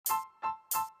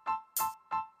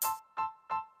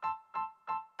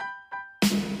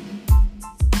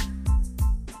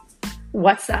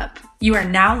What's up? You are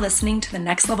now listening to the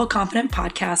Next Level Confident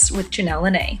podcast with Janelle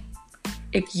Lene.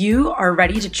 If you are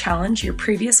ready to challenge your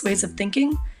previous ways of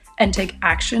thinking and take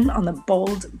action on the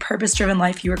bold, purpose-driven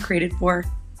life you were created for,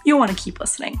 you'll want to keep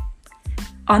listening.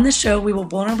 On this show, we will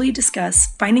vulnerably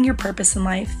discuss finding your purpose in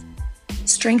life,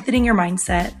 strengthening your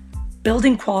mindset,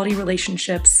 building quality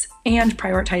relationships, and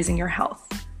prioritizing your health.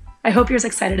 I hope you're as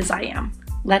excited as I am.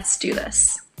 Let's do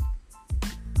this.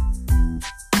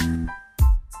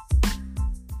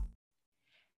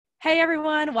 Hey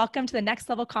everyone, welcome to the Next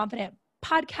Level Confident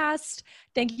podcast.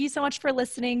 Thank you so much for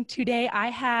listening. Today I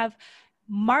have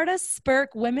Marta Spurk,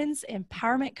 Women's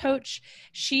Empowerment Coach.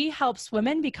 She helps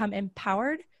women become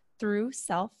empowered through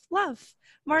self-love.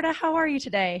 Marta, how are you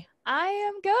today? I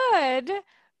am good,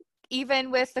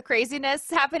 even with the craziness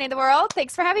happening in the world.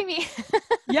 Thanks for having me.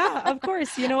 Yeah, of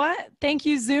course. You know what? Thank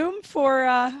you, Zoom, for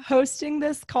hosting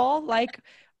this call like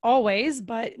always,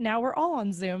 but now we're all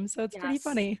on Zoom, so it's pretty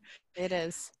funny. It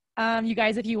is. You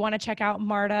guys, if you want to check out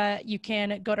Marta, you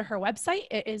can go to her website.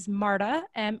 It is Marta,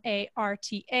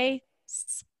 M-A-R-T-A,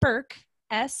 Spurk,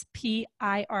 S-P-I-R-K.com,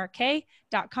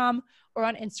 or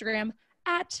on Instagram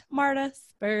at Marta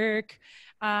Spurk.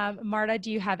 Marta, do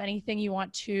you have anything you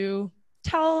want to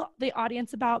tell the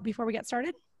audience about before we get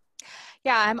started?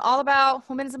 Yeah, I'm all about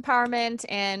women's empowerment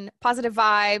and positive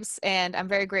vibes, and I'm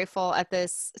very grateful at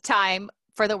this time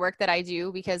for the work that I do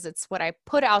because it's what I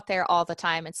put out there all the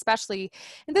time, especially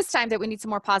in this time that we need some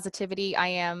more positivity. I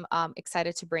am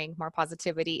excited to bring more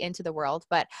positivity into the world.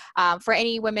 But for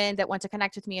any women that want to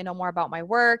connect with me and know more about my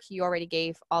work, you already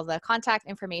gave all the contact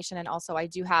information. And also I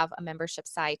do have a membership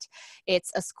site.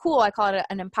 It's a school. I call it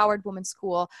an empowered women's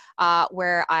school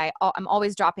where I'm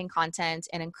always dropping content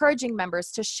and encouraging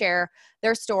members to share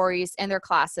their stories and their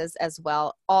classes as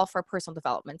well, all for personal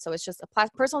development. So it's just a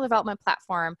personal development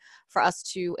platform for us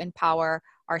to empower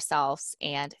ourselves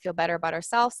and feel better about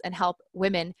ourselves and help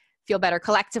women feel better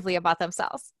collectively about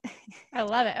themselves. I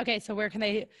love it. Okay, so where can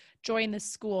they join the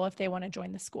school if they want to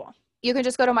join the school? You can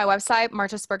just go to my website,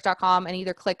 martaspurk.com, and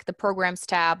either click the programs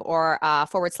tab or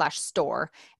 /store,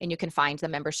 and you can find the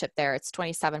membership there. It's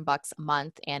 $27 a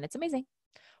month, and it's amazing.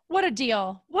 What a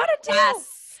deal. What a deal.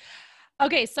 Yes.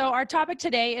 Okay, so our topic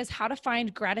today is how to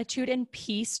find gratitude and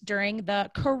peace during the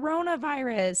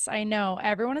coronavirus. I know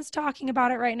everyone is talking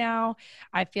about it right now.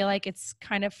 I feel like it's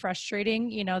kind of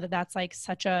frustrating, that's like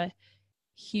such a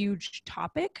huge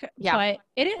topic, but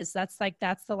it is. That's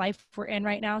the life we're in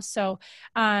right now. So,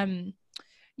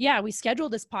 we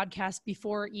scheduled this podcast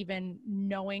before even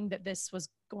knowing that this was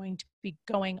going to be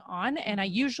going on. And I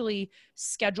usually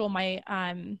schedule my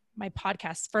my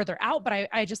podcasts further out, but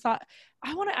I just thought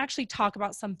I want to actually talk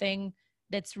about something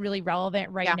that's really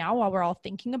relevant right now while we're all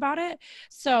thinking about it.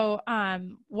 So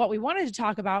what we wanted to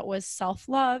talk about was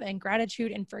self-love and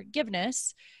gratitude and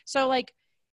forgiveness. So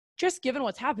just given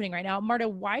what's happening right now, Marta,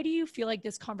 why do you feel like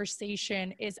this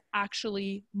conversation is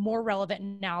actually more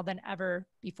relevant now than ever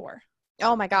before?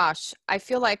 Oh my gosh. I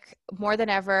feel like more than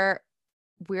ever,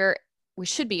 we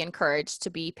should be encouraged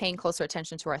to be paying closer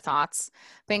attention to our thoughts,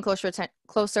 paying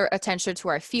closer attention to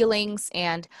our feelings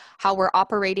and how we're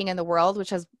operating in the world,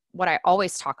 which is what I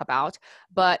always talk about,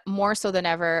 but more so than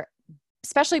ever,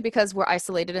 especially because we're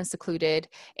isolated and secluded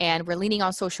and we're leaning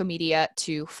on social media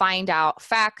to find out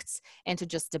facts and to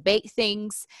just debate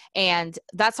things. And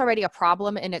that's already a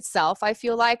problem in itself, I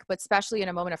feel like, but especially in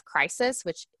a moment of crisis,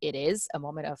 which it is a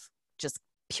moment of just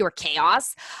pure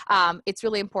chaos. It's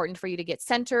really important for you to get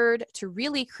centered, to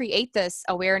really create this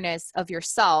awareness of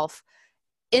yourself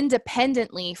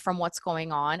independently from what's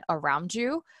going on around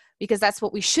you, because that's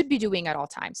what we should be doing at all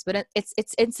times. But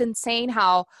it's insane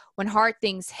how when hard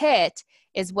things hit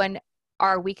is when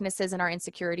our weaknesses and our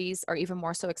insecurities are even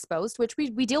more so exposed, which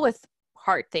we deal with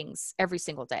hard things every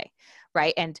single day,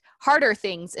 right? And harder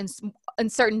things in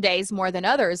certain days more than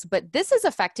others, but this is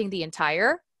affecting the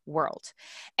entire world.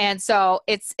 And so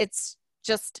it's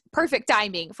just perfect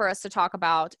timing for us to talk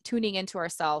about tuning into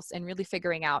ourselves and really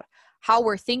figuring out how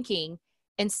we're thinking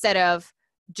instead of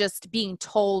just being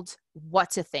told what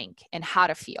to think and how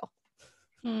to feel.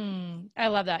 I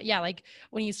love that. Yeah. Like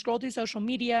when you scroll through social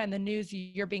media and the news,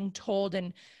 you're being told,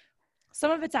 and some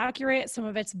of it's accurate, some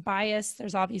of it's biased.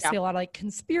 There's obviously a lot of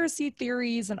conspiracy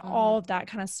theories and all of that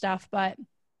kind of stuff. But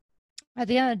at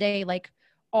the end of the day,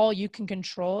 all you can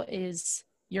control is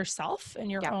yourself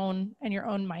and your own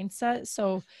mindset.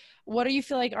 So what do you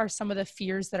feel like are some of the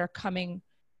fears that are coming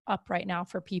up right now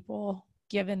for people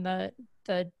given the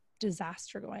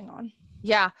disaster going on?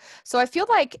 Yeah. So I feel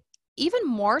like even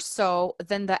more so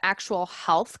than the actual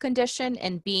health condition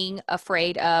and being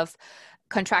afraid of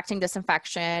contracting this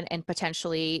infection and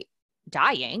potentially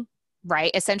dying,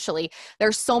 right? Essentially,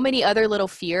 there's so many other little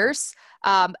fears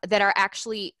that are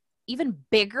actually even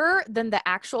bigger than the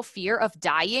actual fear of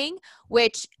dying,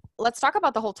 which let's talk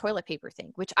about the whole toilet paper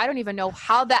thing, which I don't even know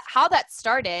how that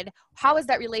started. How is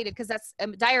that related? Because that's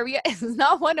diarrhea is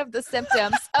not one of the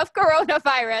symptoms of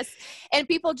coronavirus, and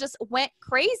people just went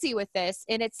crazy with this.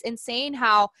 And it's insane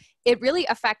how it really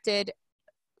affected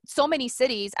so many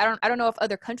cities. I don't know if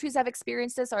other countries have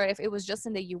experienced this or if it was just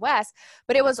in the US,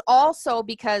 but it was also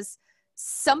because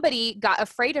somebody got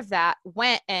afraid of that,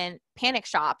 went and panic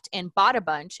shopped and bought a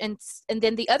bunch. And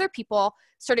then the other people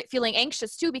started feeling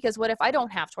anxious too, because what if I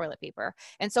don't have toilet paper?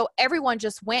 And so everyone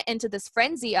just went into this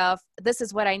frenzy of, this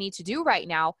is what I need to do right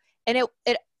now. And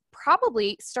it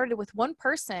probably started with one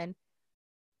person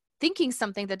thinking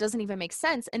something that doesn't even make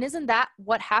sense. And isn't that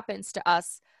what happens to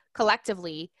us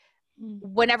collectively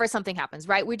whenever something happens,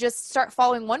 right? We just start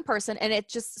following one person and it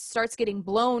just starts getting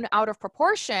blown out of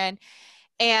proportion.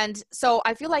 And so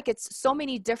I feel like it's so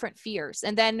many different fears.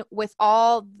 And then with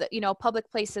all the, public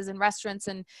places and restaurants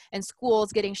and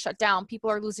schools getting shut down,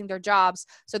 people are losing their jobs.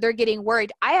 So they're getting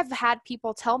worried. I have had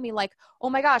people tell me like,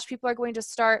 oh my gosh, people are going to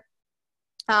start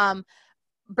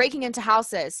breaking into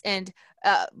houses, and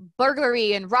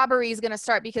burglary and robbery is going to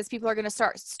start because people are going to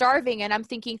start starving. And I'm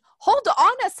thinking, hold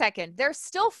on a second, there's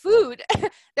still food.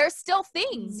 There's still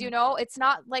things, it's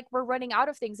not like we're running out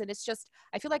of things. And it's just,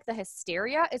 I feel like the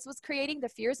hysteria is what's creating the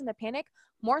fears and the panic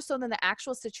more so than the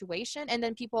actual situation. And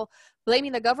then people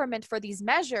blaming the government for these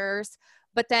measures.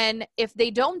 But then if they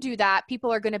don't do that,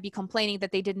 people are going to be complaining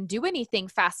that they didn't do anything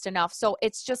fast enough. So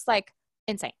it's just like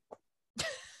insane.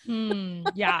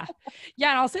 Yeah.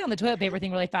 And I'll say on the toilet paper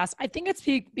thing really fast. I think it's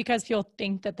because people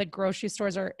think that the grocery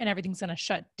stores and everything's going to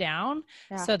shut down.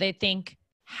 Yeah. So they think,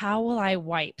 how will I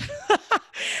wipe?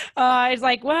 It's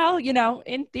like, well,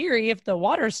 in theory, if the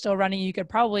water's still running, you could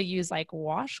probably use like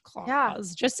washcloths. Yeah.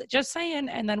 Just saying,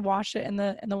 and then wash it in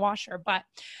the washer. But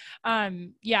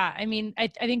yeah, I mean, I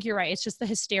think you're right. It's just the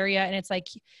hysteria, and it's like,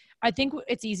 I think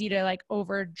it's easy to like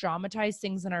over dramatize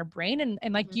things in our brain.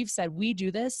 And like you've said, we do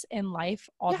this in life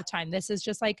all the time. This is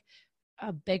just like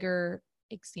a bigger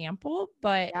example,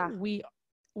 but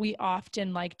we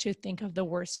often like to think of the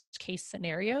worst case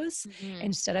scenarios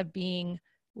instead of being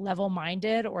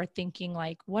level-minded or thinking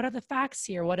like, what are the facts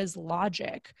here? What is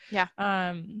logic? Yeah.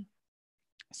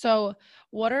 So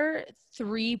what are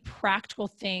 3 practical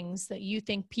things that you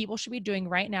think people should be doing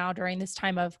right now during this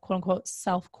time of quote unquote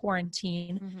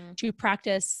self-quarantine to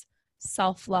practice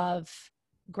self-love,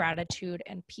 gratitude,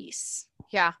 and peace?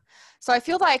 Yeah. So I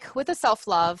feel like with the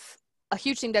self-love, a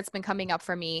huge thing that's been coming up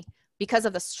for me because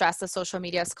of the stress that social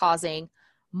media is causing,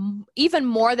 even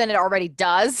more than it already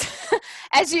does,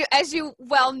 as you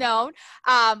well know,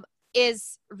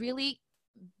 is really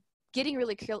getting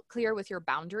really clear with your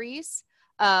boundaries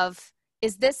of,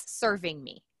 is this serving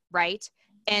me, right?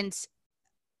 And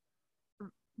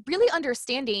really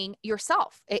understanding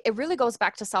yourself. It really goes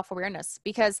back to self-awareness,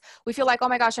 because we feel like, oh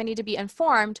my gosh, I need to be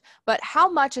informed, but how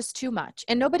much is too much?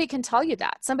 And nobody can tell you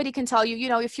that. Somebody can tell you,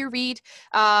 if you read,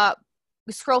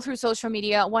 scroll through social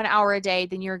media 1 hour a day,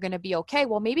 then you're going to be okay.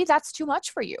 Well, maybe that's too much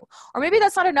for you, or maybe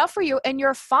that's not enough for you and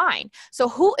you're fine. So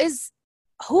who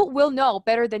will know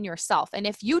better than yourself? And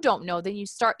if you don't know, then you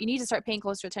need to start paying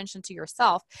closer attention to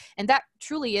yourself. And that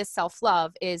truly is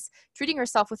self-love, is treating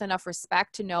yourself with enough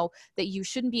respect to know that you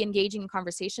shouldn't be engaging in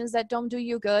conversations that don't do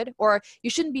you good, or you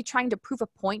shouldn't be trying to prove a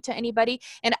point to anybody.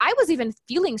 And I was even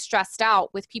feeling stressed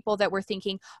out with people that were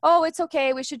thinking, oh, it's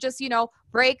okay, we should just,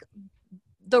 break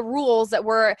the rules that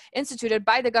were instituted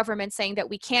by the government saying that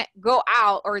we can't go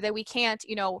out, or that we can't,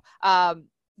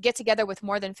 get together with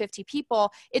more than 50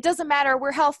 people. It doesn't matter,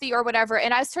 we're healthy or whatever.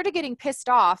 And I started getting pissed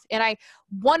off, and I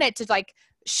wanted to like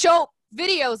show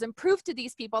videos and prove to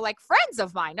these people, like friends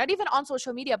of mine, not even on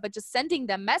social media, but just sending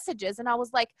them messages. And I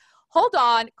was like, hold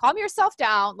on, calm yourself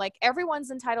down. Like, everyone's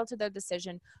entitled to their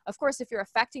decision. Of course, if you're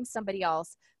affecting somebody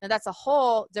else, then that's a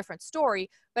whole different story.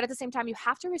 But at the same time, you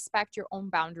have to respect your own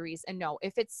boundaries and know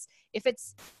if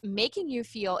it's making you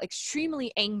feel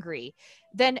extremely angry,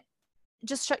 then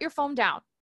just shut your phone down.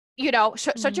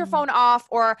 Shut your phone off.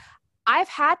 Or I've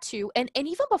had to, and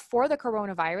even before the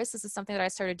coronavirus, this is something that I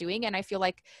started doing. And I feel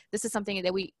like this is something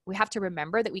that we have to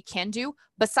remember that we can do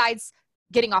besides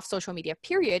getting off social media,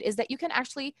 period, is that you can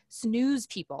actually snooze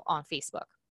people on Facebook.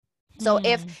 So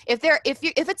if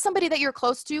it's somebody that you're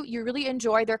close to, you really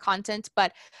enjoy their content,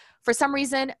 but for some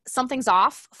reason, something's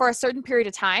off for a certain period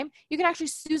of time, you can actually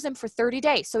snooze them for 30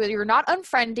 days. So you're not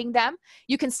unfriending them.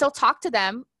 You can still talk to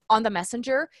them on the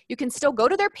messenger, you can still go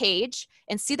to their page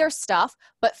and see their stuff,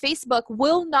 but Facebook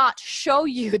will not show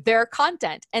you their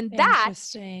content. And that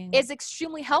is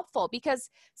extremely helpful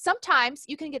because sometimes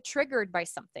you can get triggered by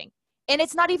something. And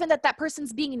it's not even that that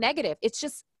person's being negative. It's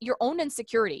just your own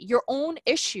insecurity, your own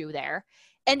issue there.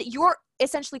 And you're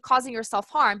essentially causing yourself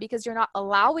harm because you're not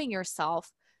allowing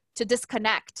yourself to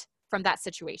disconnect from that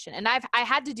situation. And I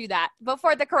had to do that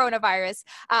before the coronavirus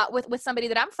with somebody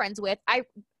that I'm friends with. I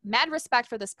mad respect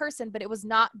for this person, but it was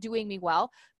not doing me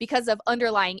well because of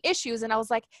underlying issues. And I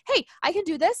was like, hey, I can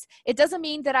do this. It doesn't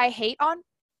mean that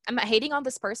I'm not hating on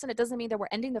this person. It doesn't mean that we're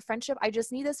ending the friendship. I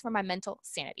just need this for my mental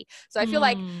sanity. So I feel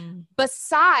like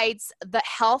besides the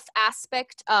health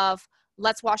aspect of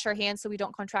let's wash our hands so we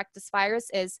don't contract this virus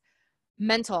is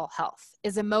mental health,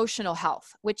 is emotional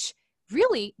health, which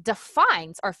really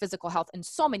defines our physical health in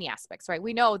so many aspects, right?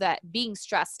 We know that being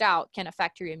stressed out can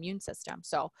affect your immune system.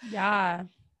 So yeah,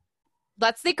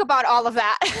 let's think about all of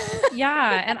that.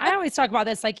 Yeah. And I always talk about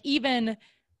this, like even,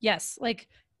 yes,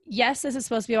 this is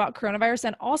supposed to be about coronavirus,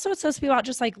 and also it's supposed to be about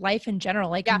just like life in general.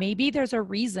 Like maybe there's a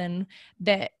reason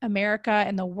that America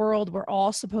and the world, we're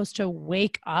all supposed to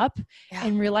wake up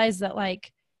and realize that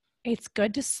like, it's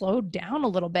good to slow down a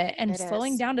little bit. And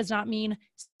slowing down does not mean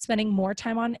spending more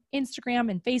time on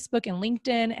Instagram and Facebook and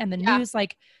LinkedIn and the news.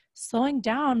 Like slowing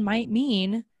down might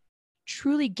mean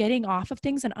truly getting off of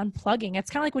things and unplugging. It's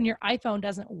kind of like when your iPhone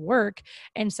doesn't work,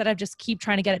 instead of just keep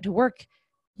trying to get it to work,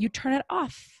 you turn it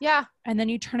off. Yeah. And then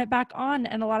you turn it back on.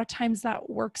 And a lot of times that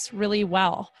works really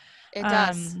well. It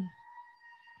does.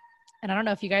 And I don't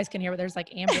know if you guys can hear, but there's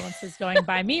like ambulances going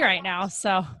by me right now.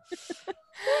 So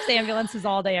there's ambulances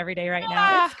all day, every day right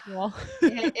now. It's cool.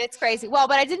 It's crazy. Well,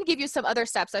 but I didn't give you some other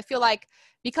steps. I feel like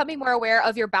becoming more aware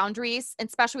of your boundaries, and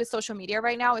especially with social media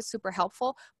right now, is super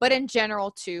helpful. But in general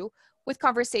too, with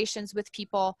conversations with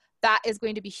people, that is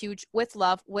going to be huge, with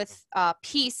love, with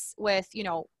peace, with,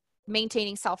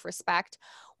 maintaining self-respect.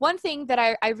 One thing that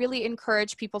I really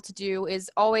encourage people to do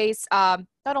is always not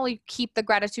only keep the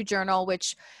gratitude journal,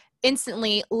 which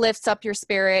instantly lifts up your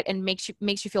spirit and makes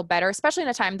you feel better, especially in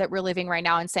a time that we're living right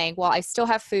now, and saying, well, I still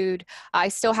have food, I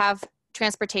still have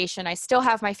transportation, I still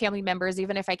have my family members,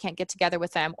 even if I can't get together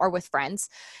with them or with friends,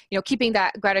 keeping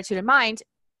that gratitude in mind.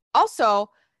 Also,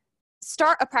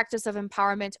 start a practice of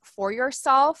empowerment for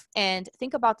yourself and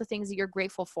think about the things that you're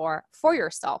grateful for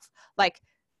yourself. Like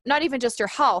not even just your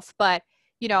health, but,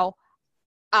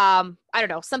 I don't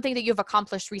know, something that you've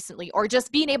accomplished recently, or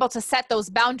just being able to set those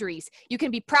boundaries. You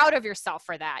can be proud of yourself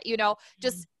for that,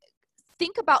 just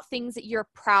think about things that you're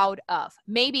proud of.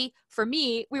 Maybe for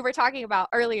me, we were talking about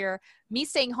earlier, me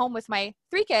staying home with my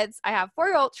 3 kids. I have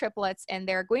 4-year-old triplets and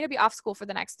they're going to be off school for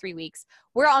the next 3 weeks.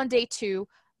 We're on day 2,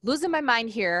 losing my mind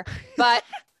here, but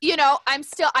I'm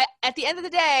still, at the end of the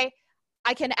day,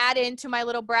 I can add into my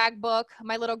little brag book,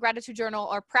 my little gratitude journal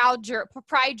or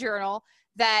pride journal,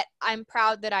 that I'm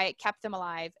proud that I kept them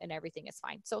alive and everything is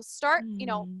fine. So start,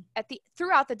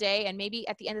 throughout the day, and maybe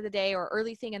at the end of the day or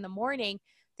early thing in the morning,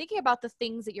 thinking about the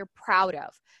things that you're proud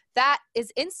of. That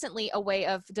is instantly a way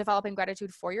of developing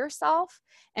gratitude for yourself,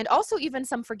 and also even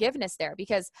some forgiveness there,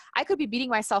 because I could be beating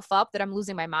myself up that I'm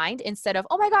losing my mind, instead of,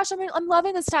 oh my gosh, I'm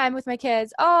loving this time with my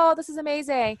kids. Oh, this is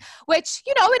amazing, which,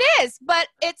 it is, but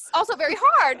it's also very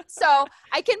hard. So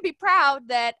I can be proud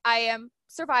that I am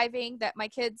surviving, that my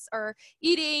kids are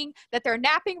eating, that they're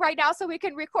napping right now so we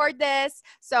can record this.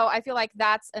 So I feel like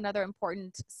that's another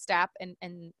important step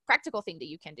and practical thing that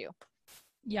you can do.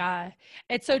 Yeah,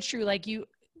 it's so true. Like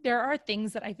there are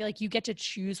things that I feel like you get to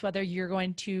choose whether you're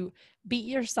going to beat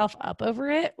yourself up over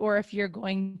it, or if you're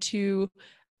going to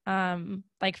find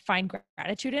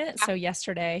gratitude in it. So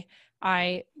yesterday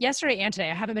and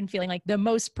today, I haven't been feeling like the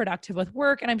most productive with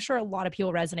work. And I'm sure a lot of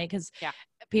people resonate because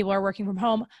people are working from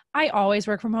home. I always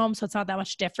work from home, so it's not that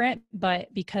much different,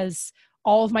 but because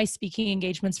all of my speaking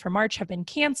engagements for March have been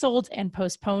canceled and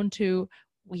postponed to,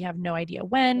 we have no idea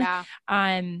when.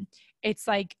 It's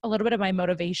like a little bit of my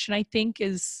motivation, I think,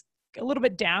 is a little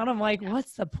bit down. I'm like,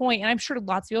 what's the point? And I'm sure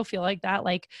lots of people feel like that.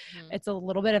 Like it's a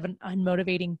little bit of an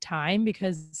unmotivating time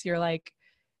because you're like,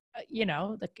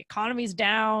 the economy's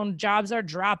down, jobs are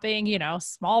dropping,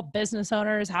 small business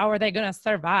owners, how are they going to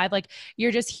survive? Like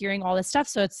you're just hearing all this stuff.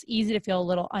 So it's easy to feel a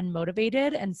little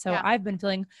unmotivated. And so I've been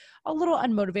feeling a little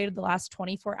unmotivated the last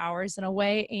 24 hours in a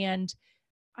way. And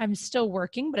I'm still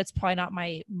working, but it's probably not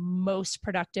my most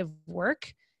productive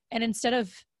work. And instead of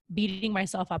beating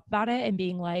myself up about it and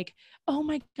being like, oh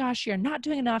my gosh, you're not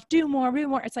doing enough, do more.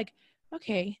 It's like,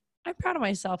 okay, I'm proud of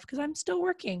myself because I'm still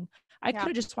working. I could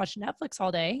have just watched Netflix all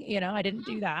day. I didn't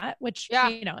do that, which,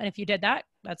 and if you did that,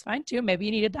 that's fine too. Maybe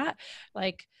you needed that.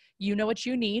 Like, what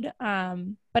you need.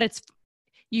 But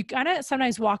you kind of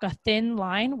sometimes walk a thin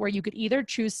line where you could either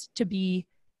choose to be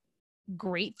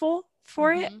grateful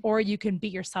for it, or you can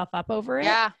beat yourself up over it.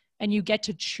 Yeah. And you get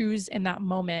to choose in that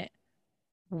moment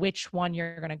which one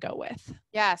you're going to go with.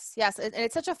 Yes. Yes. And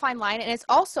it's such a fine line. And it's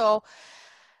also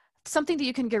something that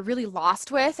you can get really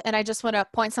lost with. And I just want to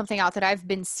point something out that I've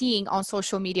been seeing on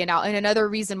social media now. And another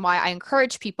reason why I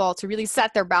encourage people to really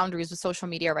set their boundaries with social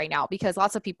media right now, because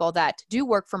lots of people that do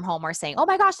work from home are saying, oh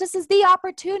my gosh, this is the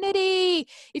opportunity.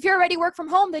 If you're already work from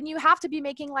home, then you have to be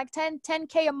making like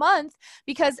 10K a month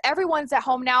because everyone's at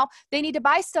home now. They need to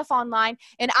buy stuff online.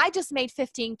 And I just made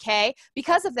 15K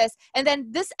because of this. And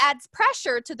then this adds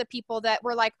pressure to the people that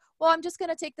were like, well, I'm just going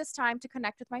to take this time to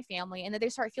connect with my family. And then they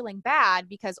start feeling bad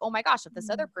because, oh my gosh, if this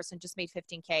other person just made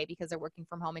 15K because they're working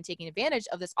from home and taking advantage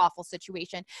of this awful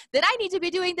situation, then I need to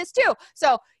be doing this too.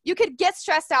 So you could get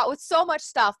stressed out with so much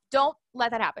stuff. Don't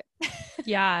let that happen.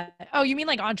 Yeah. Oh, you mean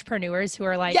like entrepreneurs who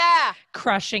are like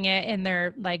crushing it in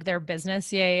their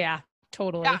business? Yeah.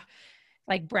 Totally. Yeah.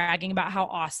 Like bragging about how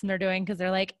awesome they're doing because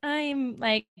they're like, I'm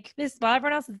like this while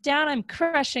everyone else is down, I'm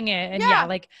crushing it. And yeah,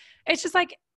 like it's just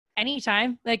like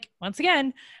anytime, like once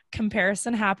again,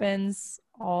 comparison happens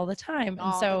all the time.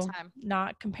 And so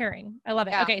not comparing. I love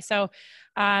it. Yeah. Okay. So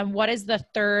what is the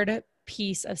third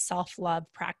piece of self-love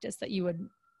practice that you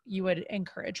would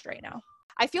encourage right now?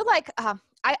 I feel like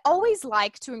I always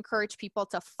like to encourage people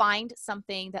to find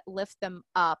something that lifts them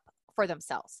up for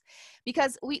themselves,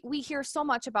 because we hear so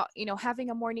much about, having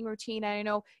a morning routine. And I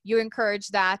know you encourage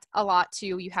that a lot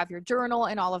too. You have your journal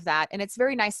and all of that. And it's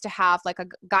very nice to have like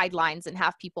guidelines and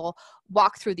have people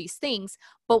walk through these things.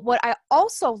 But what I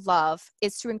also love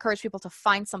is to encourage people to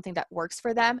find something that works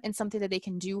for them and something that they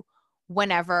can do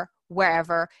whenever,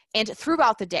 wherever, and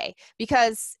throughout the day.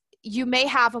 Because you may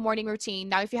have a morning routine.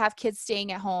 Now, if you have kids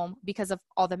staying at home because of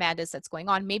all the madness that's going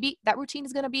on, maybe that routine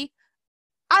is going to be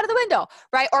out of the window,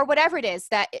 right? Or whatever it is,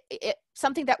 that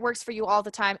something that works for you all the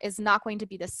time is not going to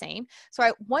be the same. So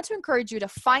I want to encourage you to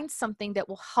find something that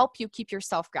will help you keep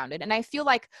yourself grounded. And I feel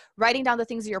like writing down the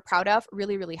things that you're proud of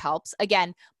really, really helps.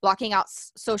 Again, blocking out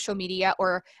social media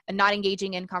or not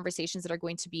engaging in conversations that are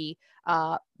going to be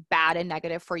bad and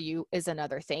negative for you is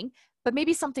another thing. But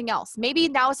maybe something else. Maybe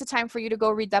now is the time for you to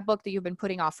go read that book that you've been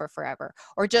putting off for forever.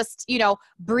 Or just,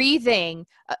 breathing.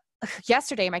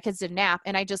 Yesterday, my kids did a nap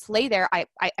and I just lay there. I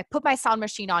put my sound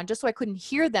machine on just so I couldn't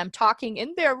hear them talking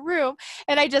in their room.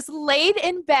 And I just laid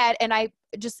in bed and I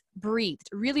just breathed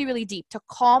really, really deep to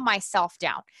calm myself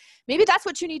down. Maybe that's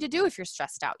what you need to do if you're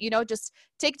stressed out. Just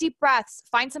take deep breaths,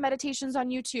 find some meditations on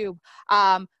YouTube,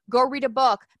 go read a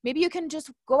book. Maybe you can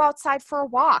just go outside for a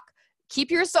walk.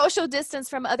 Keep your social distance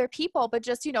from other people, but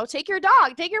just, take your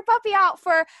dog, take your puppy out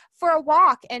for a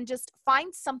walk and just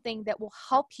find something that will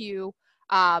help you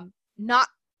not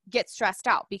get stressed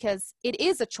out, because it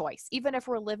is a choice. Even if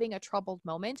we're living a troubled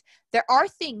moment, there are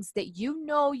things that you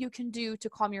can do to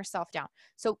calm yourself down.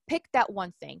 So pick that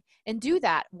one thing and do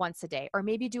that once a day, or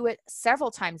maybe do it several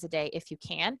times a day if you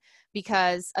can,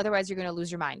 because otherwise you're going to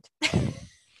lose your mind.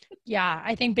 Yeah.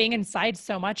 I think being inside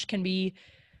so much can be,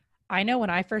 I know when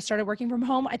I first started working from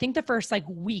home, I think the first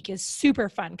week is super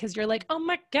fun because you're like, oh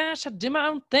my gosh, I do my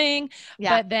own thing.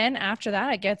 Yeah. But then after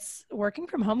that, working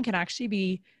from home can actually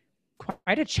be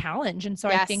quite a challenge. And so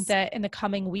I think that in the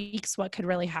coming weeks, what could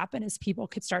really happen is people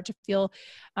could start to feel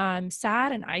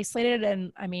sad and isolated.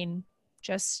 And I mean,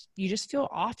 you just feel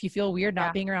off. You feel weird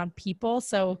not being around people.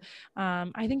 So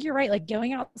I think you're right. Like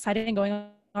going outside and going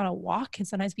on a walk can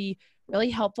sometimes be really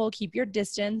helpful. Keep your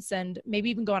distance and maybe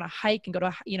even go on a hike and go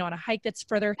to, on a hike that's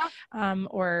further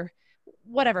or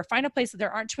whatever. Find a place that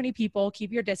there aren't too many people,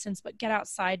 keep your distance, but get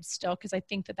outside still. Cause I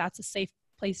think that that's a safe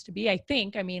place to be.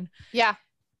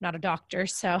 Not a doctor.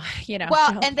 So,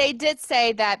 Well, and they did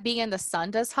say that being in the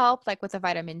sun does help, like with the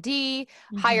vitamin D,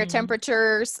 higher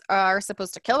temperatures are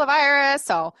supposed to kill the virus.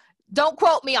 So don't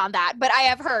quote me on that, but I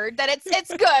have heard that it's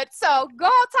good. So go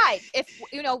outside. If,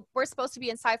 we're supposed to be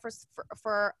inside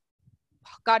for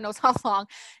God knows how long,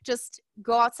 just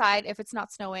go outside if it's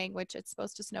not snowing, which it's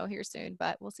supposed to snow here soon,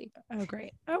 but we'll see. Oh,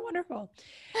 great. Oh, wonderful.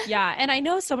 Yeah. And I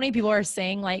know so many people are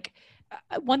saying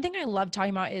one thing I love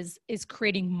talking about is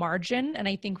creating margin. And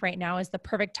I think right now is the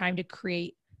perfect time to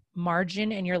create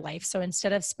margin in your life. So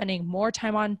instead of spending more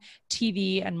time on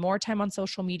TV and more time on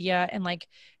social media and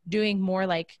doing more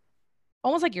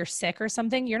almost like you're sick or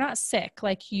something, you're not sick.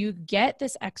 You get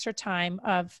this extra time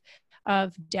of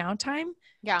downtime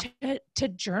to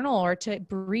journal or to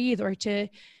breathe or to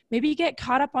maybe get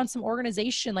caught up on some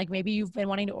organization. Maybe you've been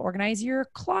wanting to organize your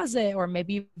closet, or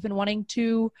maybe you've been wanting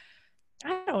to,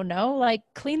 I don't know,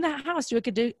 clean the house, do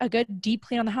a good deep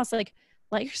clean on the house.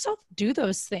 Let yourself do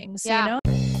those things,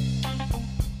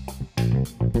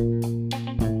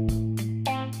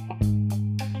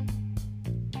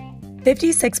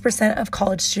 56% of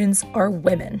college students are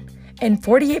women, and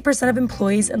 48% of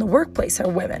employees in the workplace are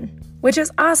women, which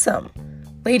is awesome.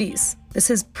 Ladies,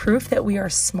 this is proof that we are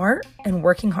smart and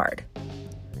working hard.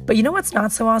 But you know what's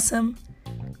not so awesome?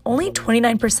 Only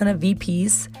 29% of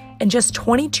VPs and just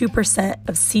 22%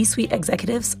 of C-suite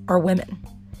executives are women.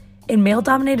 In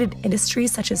male-dominated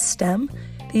industries such as STEM,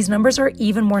 these numbers are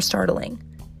even more startling.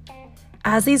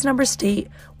 As these numbers state,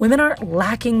 women aren't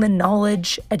lacking the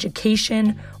knowledge,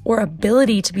 education, or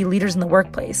ability to be leaders in the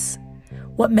workplace.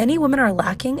 What many women are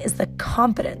lacking is the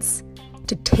confidence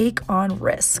to take on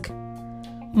risk.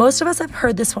 Most of us have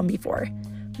heard this one before.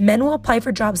 Men will apply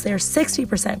for jobs they are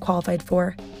 60% qualified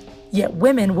for, yet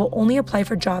women will only apply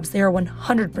for jobs they are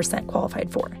 100%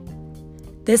 qualified for.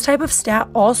 This type of stat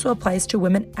also applies to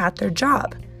women at their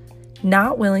job,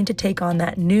 not willing to take on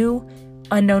that new,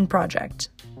 unknown project.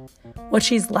 What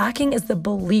she's lacking is the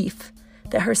belief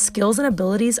that her skills and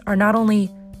abilities are not only,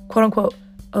 quote unquote,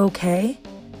 okay,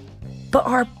 but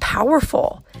are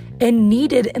powerful and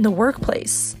needed in the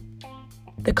workplace.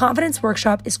 The Confidence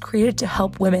Workshop is created to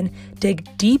help women dig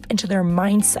deep into their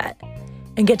mindset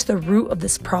and get to the root of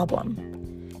this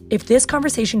problem. If this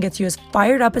conversation gets you as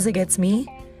fired up as it gets me,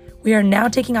 we are now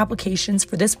taking applications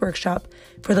for this workshop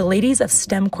for the ladies of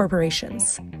STEM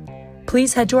corporations.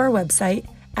 Please head to our website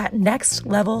at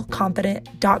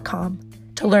nextlevelconfident.com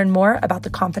to learn more about the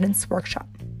Confidence Workshop.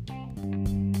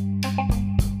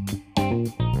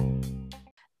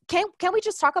 Can we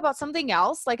just talk about something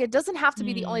else? Like, it doesn't have to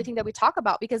be the only thing that we talk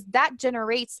about, because that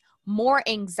generates more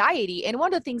anxiety. And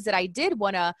one of the things that I did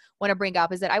want to bring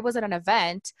up is that I was at an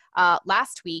event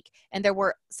last week, and there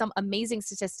were some amazing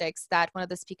statistics that one of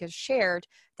the speakers shared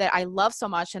that I love so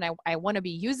much, and I want to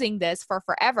be using this for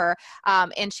forever.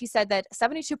 And she said that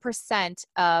 72%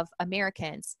 of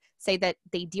Americans say that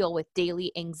they deal with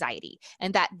daily anxiety,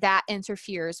 and that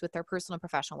interferes with their personal and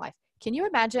professional life. Can you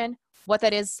imagine what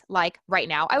that is like right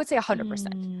now? I would say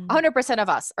 100%. 100% of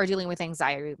us are dealing with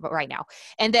anxiety right now.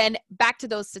 And then back to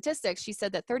those statistics, she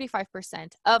said that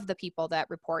 35% of the people that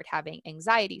report having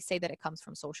anxiety say that it comes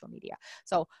from social media.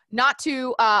 So not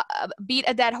to beat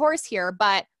a dead horse here,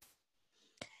 but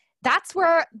that's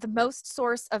where the most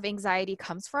source of anxiety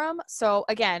comes from. So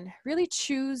again, really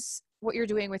choose what you're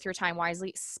doing with your time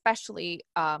wisely, especially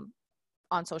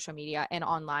on social media and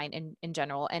online in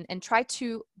general, and try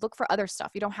to look for other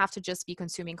stuff. You don't have to just be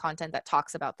consuming content that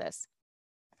talks about this.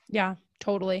 Yeah,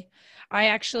 totally. I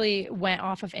actually went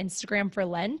off of Instagram for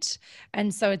Lent.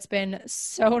 And so it's been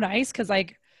so nice because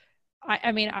and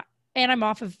I'm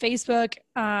off of Facebook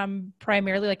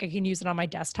primarily. Like, I can use it on my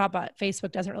desktop, but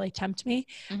Facebook doesn't really tempt me.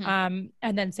 And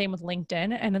then same with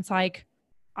LinkedIn. And it's like,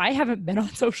 I haven't been on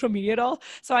social media at all.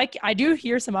 So I do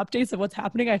hear some updates of what's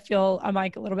happening. I'm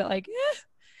like a little bit like,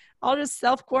 I'll just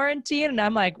self-quarantine. And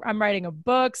I'm like, I'm writing a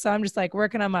book. So I'm just like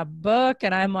working on my book,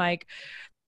 and I'm like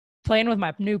playing with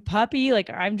my new puppy. Like,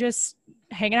 I'm just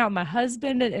hanging out with my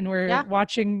husband, and we're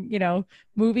watching,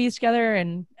 movies together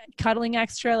and cuddling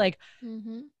extra. Like,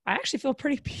 I actually feel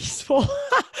pretty peaceful.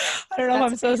 I don't know if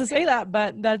I'm supposed to say that,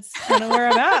 but that's kind of where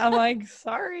I'm at. I'm like,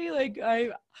 sorry. Like,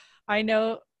 I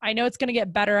know it's going to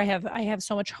get better. I have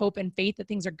so much hope and faith that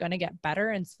things are going to get better.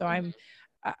 And so I'm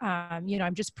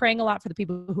just praying a lot for the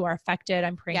people who are affected.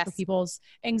 I'm praying for people's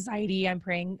anxiety. I'm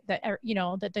praying that,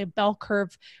 that the bell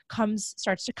curve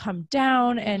starts to come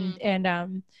down,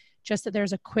 and just that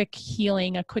there's a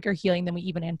quicker healing than we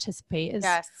even anticipate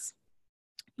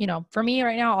for me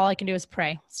right now, all I can do is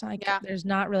pray. It's like, there's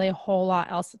not really a whole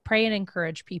lot else. Pray and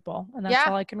encourage people. And that's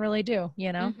all I can really do,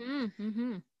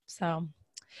 So,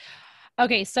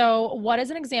 okay. So what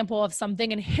is an example of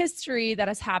something in history that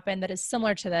has happened that is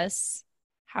similar to this?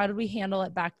 How did we handle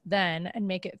it back then and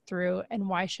make it through? And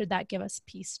why should that give us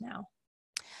peace now?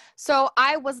 So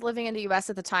I was living in the US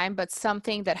at the time, but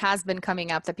something that has been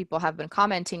coming up that people have been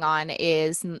commenting on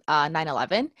is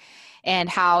 9/11 and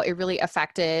how it really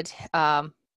affected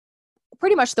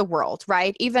pretty much the world,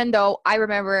 right? Even though I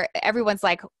remember everyone's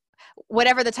like,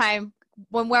 whatever the time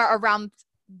when we're around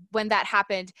when that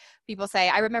happened, people say,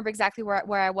 I remember exactly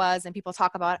where I was. And people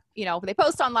talk about, they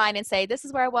post online and say, this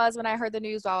is where I was when I heard the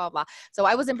news, blah, blah, blah. So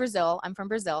I was in Brazil. I'm from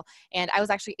Brazil. And I was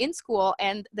actually in school,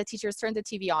 and the teachers turned the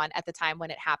TV on at the time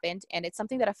when it happened. And it's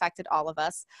something that affected all of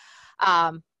us,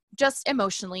 just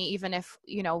emotionally, even if,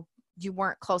 you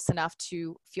weren't close enough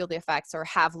to feel the effects or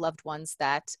have loved ones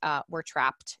that were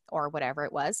trapped or whatever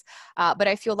it was. But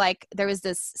I feel like there is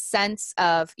this sense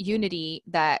of unity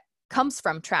that comes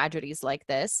from tragedies like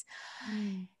this.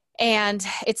 And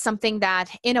it's something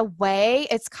that in a way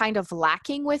it's kind of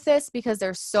lacking with this, because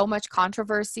there's so much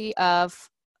controversy of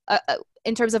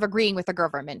in terms of agreeing with the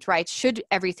government, right? Should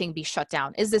everything be shut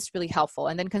down? Is this really helpful?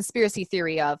 And then conspiracy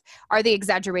theory of, are they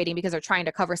exaggerating because they're trying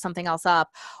to cover something else up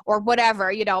or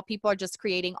whatever? People are just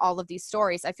creating all of these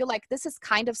stories. I feel like this is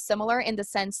kind of similar in the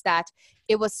sense that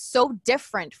it was so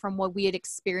different from what we had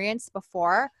experienced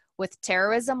before with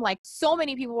terrorism. Like, so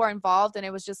many people were involved, and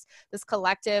it was just this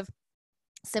collective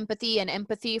sympathy and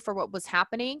empathy for what was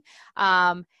happening.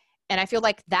 And I feel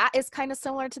like that is kind of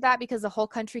similar to that, because the whole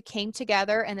country came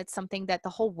together, and it's something that the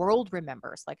whole world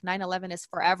remembers. Like 9/11 is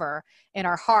forever in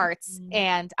our hearts. Mm-hmm.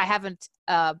 And I haven't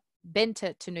been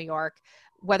to New York,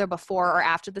 whether before or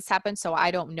after this happened, so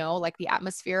I don't know like the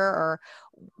atmosphere,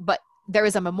 but there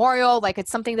is a memorial. Like,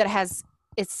 it's something that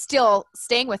it's still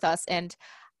staying with us. And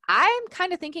I'm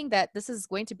kind of thinking that this is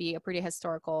going to be a pretty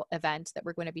historical event that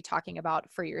we're going to be talking about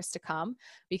for years to come,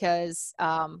 because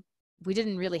we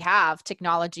didn't really have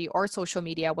technology or social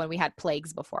media when we had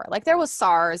plagues before. Like, there was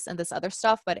SARS and this other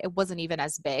stuff, but it wasn't even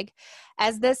as big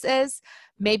as this is.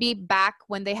 Maybe back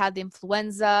when they had the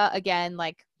influenza, again,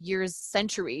 like years,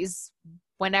 centuries,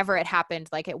 whenever it happened,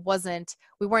 like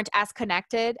we weren't as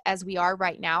connected as we are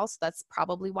right now. So that's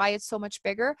probably why it's so much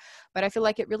bigger. But I feel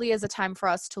like it really is a time for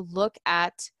us to look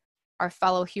at our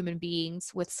fellow human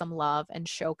beings with some love and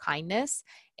show kindness.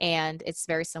 And it's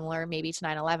very similar maybe to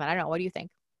 9/11. I don't know. What do you think?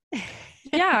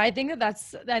 Yeah, I think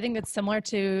that's similar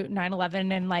to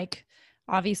 9/11, and like,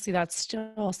 obviously that's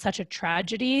still such a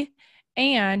tragedy.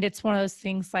 And it's one of those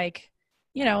things, like,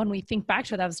 when we think back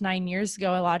to it, that was 9 years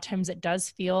ago. A lot of times it does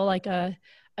feel like a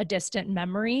distant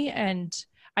memory. And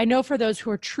I know for those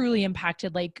who are truly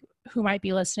impacted, like who might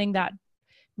be listening, that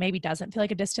maybe doesn't feel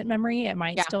like a distant memory. It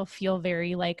might still feel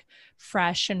very like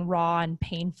fresh and raw and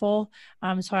painful.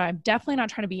 So I'm definitely not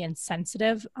trying to be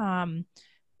insensitive.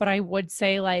 But I would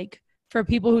say, like, for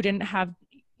people who didn't have,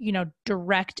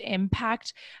 direct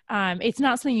impact, it's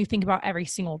not something you think about every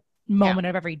single moment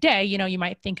of every day. You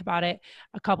might think about it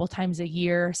a couple times a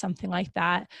year or something like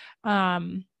that.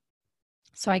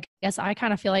 So I guess I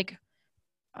kind of feel like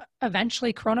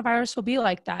eventually coronavirus will be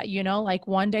like that, like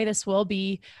one day this will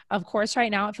be, of course,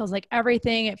 right now it feels like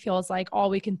everything, it feels like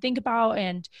all we can think about.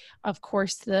 And of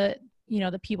course, the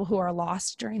people who are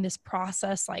lost during this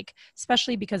process, like,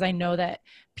 especially because I know that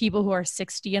people who are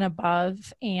 60 and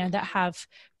above and that have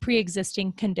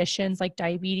pre-existing conditions like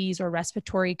diabetes or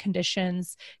respiratory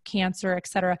conditions, cancer, et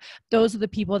cetera, those are the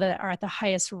people that are at the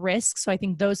highest risk. So I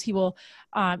think those people,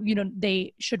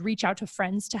 they should reach out to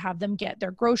friends to have them get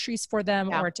their groceries for them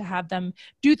or to have them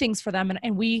do things for them.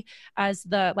 And we, as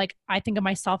I think of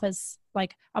myself as,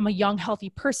 like, I'm a young, healthy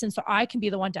person, so I can be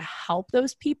the one to help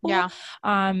those people,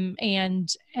 and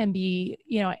be,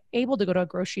 able to go to a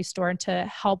grocery store and to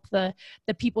help the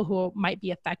people who might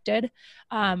be affected.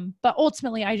 But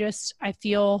ultimately, I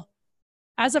feel,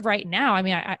 as of right now, I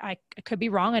mean, I could be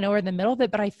wrong. I know we're in the middle of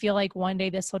it, but I feel like one day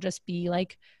this will just be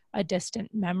like a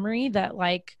distant memory that,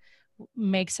 like,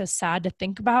 makes us sad to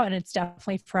think about. And it's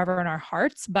definitely forever in our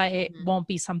hearts, but it won't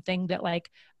be something that,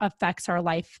 like, affects our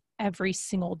life every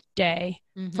single day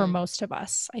for most of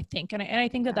us, I think. And I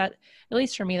think that at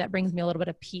least for me, that brings me a little bit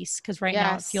of peace, because right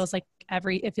now it feels like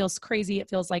it feels crazy. It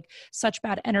feels like such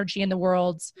bad energy in the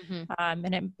world.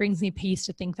 And it brings me peace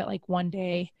to think that, like, one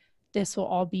day this will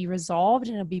all be resolved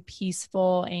and it'll be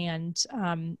peaceful, and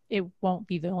it won't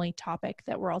be the only topic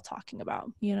that we're all talking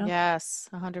about, Yes,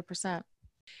 100%.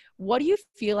 What do you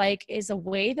feel like is a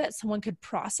way that someone could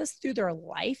process through their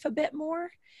life a bit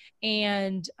more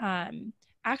and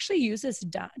actually use this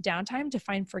downtime to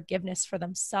find forgiveness for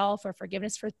themselves or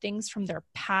forgiveness for things from their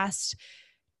past,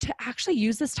 to actually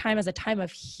use this time as a time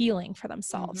of healing for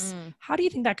themselves? How do you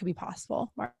think that could be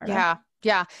possible, Marta?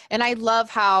 Yeah. And I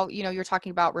love how, you're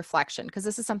talking about reflection, because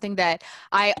this is something that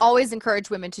I always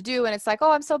encourage women to do. And it's like,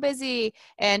 oh, I'm so busy.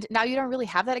 And now you don't really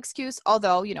have that excuse.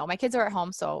 Although, my kids are at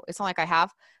home, so it's not like I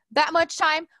have that much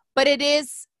time, but it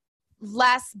is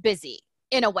less busy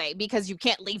in a way because you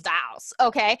can't leave the house.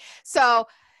 Okay. So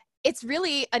it's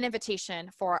really an invitation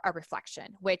for a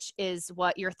reflection, which is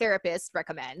what your therapist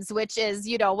recommends, which is,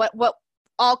 what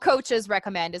all coaches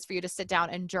recommend, is for you to sit down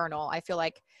and journal. I feel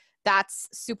like that's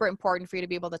super important for you to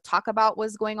be able to talk about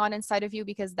what's going on inside of you,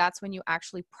 because that's when you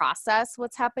actually process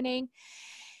what's happening.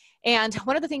 And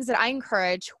one of the things that I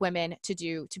encourage women to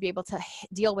do to be able to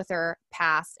deal with their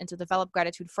past and to develop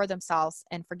gratitude for themselves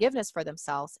and forgiveness for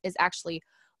themselves is actually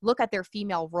look at their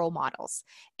female role models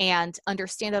and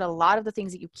understand that a lot of the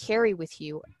things that you carry with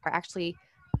you are actually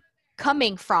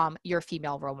coming from your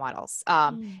female role models.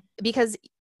 Because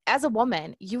as a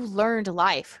woman, you learned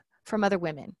life from other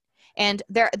women. And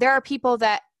there are people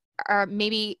that are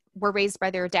maybe were raised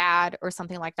by their dad or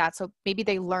something like that. So maybe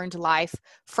they learned life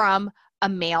from a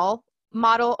male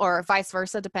model, or vice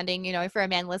versa, depending, if you're a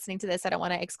man listening to this, I don't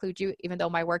want to exclude you, even though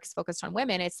my work is focused on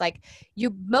women. It's like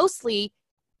you mostly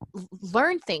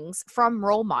learn things from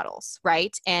role models,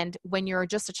 right? And when you're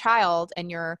just a child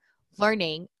and you're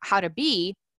learning how to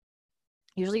be,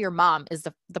 usually your mom is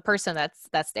the person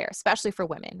that's there, especially for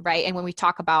women, right? And when we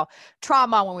talk about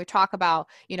trauma, when we talk about,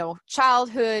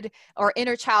 childhood or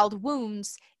inner child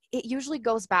wounds, it usually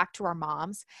goes back to our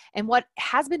moms. And what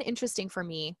has been interesting for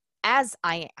me, as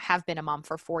I have been a mom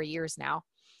for 4 years now,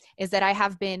 is that I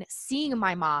have been seeing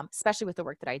my mom, especially with the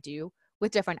work that I do,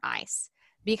 with different eyes.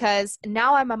 Because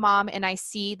now I'm a mom and I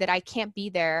see that I can't be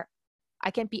there.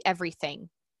 I can't be everything.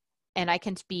 And I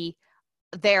can't be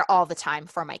there all the time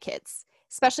for my kids,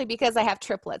 especially because I have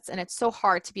triplets, and it's so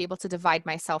hard to be able to divide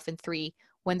myself in 3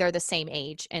 when they're the same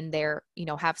age and they're,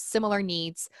 have similar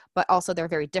needs, but also they're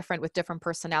very different with different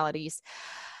personalities.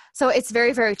 So it's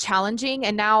very, very challenging.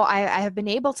 And now I have been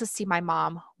able to see my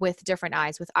mom with different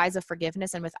eyes, with eyes of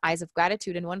forgiveness and with eyes of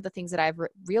gratitude. And one of the things that I've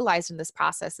realized in this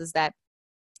process is that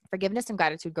forgiveness and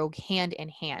gratitude go hand in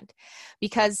hand,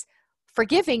 because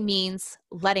forgiving means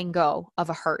letting go of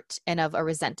a hurt and of a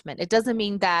resentment. It doesn't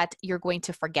mean that you're going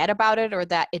to forget about it or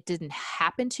that it didn't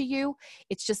happen to you.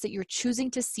 It's just that you're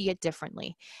choosing to see it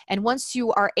differently. And once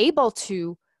you are able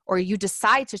to, or you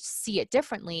decide to see it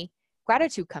differently,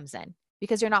 gratitude comes in,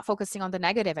 because you're not focusing on the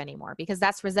negative anymore, because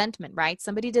that's resentment, right?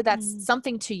 Somebody did that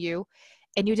something to you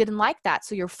and you didn't like that.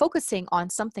 So you're focusing on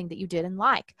something that you didn't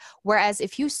like. Whereas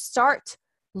if you start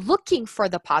looking for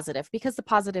the positive, because the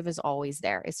positive is always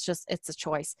there. It's a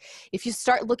choice. If you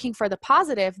start looking for the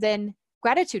positive, then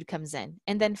gratitude comes in,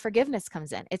 and then forgiveness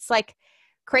comes in. It's like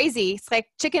crazy. It's like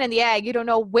chicken and the egg. You don't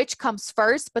know which comes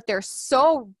first, but they're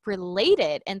so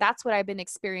related. And that's what I've been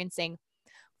experiencing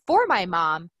for my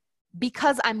mom,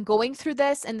 because I'm going through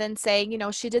this and then saying,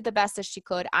 she did the best that she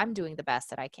could. I'm doing the best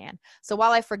that I can. So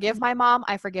while I forgive my mom,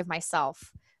 I forgive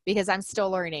myself, because I'm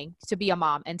still learning to be a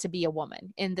mom and to be a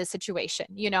woman in this situation,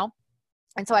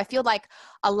 And so I feel like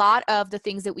a lot of the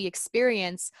things that we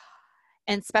experience,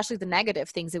 and especially the negative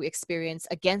things that we experience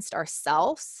against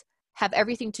ourselves, have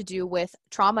everything to do with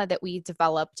trauma that we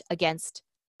developed against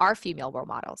our female role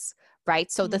models,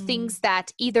 right? So the things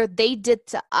that either they did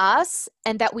to us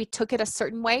and that we took it a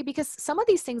certain way, because some of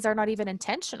these things are not even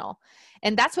intentional.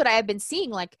 And that's what I have been seeing,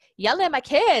 like yelling at my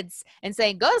kids and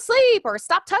saying, go to sleep or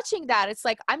stop touching that. It's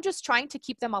like, I'm just trying to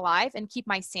keep them alive and keep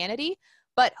my sanity.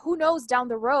 But who knows, down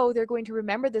the road, they're going to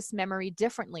remember this memory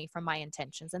differently from my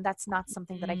intentions. And that's not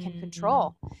something that I can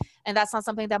control. And that's not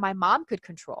something that my mom could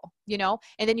control, And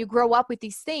then you grow up with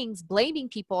these things, blaming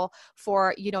people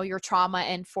for, your trauma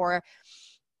and for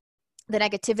the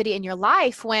negativity in your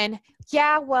life, when,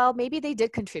 maybe they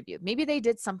did contribute. Maybe they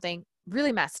did something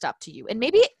really messed up to you. And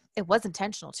maybe it was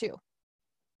intentional too.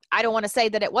 I don't want to say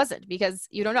that it wasn't, because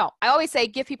you don't know. I always say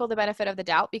give people the benefit of the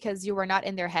doubt, because you were not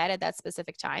in their head at that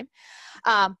specific time.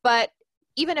 But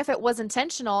even if it was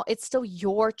intentional, it's still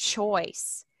your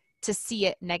choice to see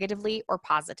it negatively or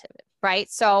positive,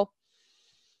 right? So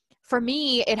for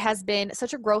me, it has been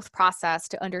such a growth process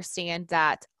to understand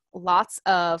that lots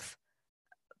of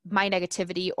my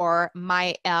negativity or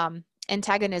my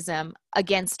antagonism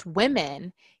against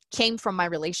women came from my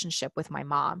relationship with my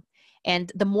mom.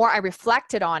 And the more I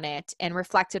reflected on it and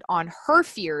reflected on her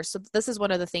fears, so this is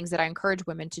one of the things that I encourage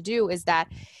women to do, is that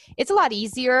it's a lot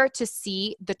easier to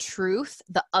see the truth,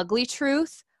 the ugly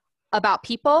truth about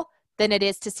people, than it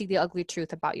is to see the ugly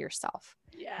truth about yourself,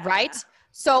 right?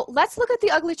 So let's look at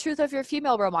the ugly truth of your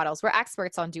female role models. We're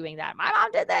experts on doing that. My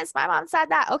mom did this. My mom said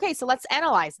that. Okay, so let's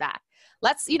analyze that.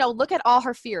 Let's, look at all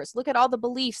her fears. Look at all the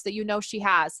beliefs that she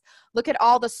has. Look at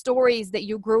all the stories that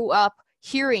you grew up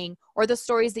hearing, or the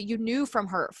stories that you knew from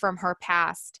her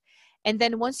past. And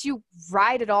then once you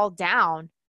write it all down,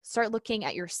 start looking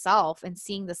at yourself and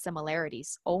seeing the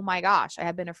similarities. Oh my gosh, I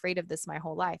have been afraid of this my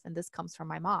whole life, and this comes from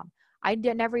my mom. I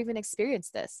never even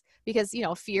experienced this, because,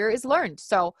 fear is learned.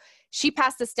 So she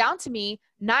passed this down to me.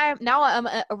 Now I'm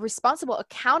a responsible,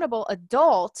 accountable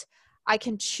adult. I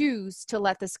can choose to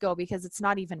let this go, because it's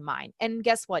not even mine. And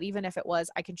guess what? Even if it was,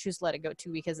 I can choose to let it go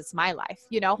too, because it's my life,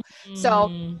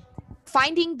 So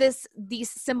finding these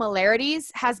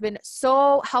similarities has been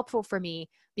so helpful for me,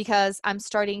 because I'm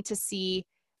starting to see,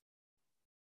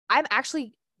 I'm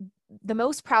actually the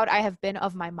most proud I have been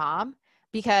of my mom,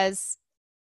 because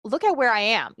look at where I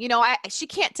am. She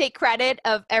can't take credit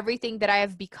of everything that I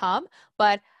have become,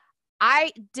 but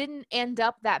I didn't end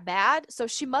up that bad. So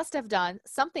she must have done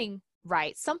something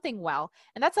right, something well.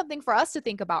 And that's something for us to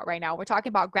think about right now. We're talking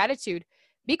about gratitude.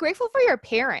 Be grateful for your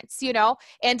parents,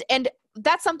 and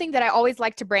that's something that I always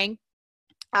like to bring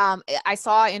I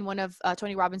saw in one of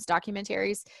Tony Robbins'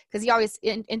 documentaries, because he always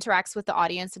interacts with the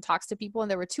audience and talks to people. And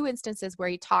there were 2 instances where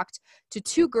he talked to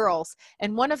 2 girls,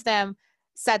 and one of them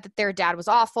said that their dad was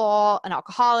awful, an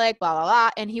alcoholic, blah, blah, blah.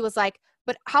 And he was like,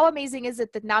 but how amazing is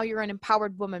it that now you're an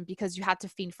empowered woman because you had to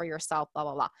fend for yourself, blah,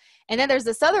 blah, blah. And then there's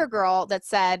this other girl that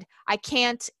said, I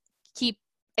can't keep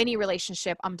any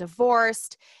relationship. I'm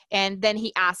divorced. And then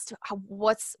he asked,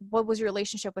 what was your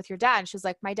relationship with your dad? And she was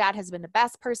like, my dad has been the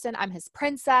best person. I'm his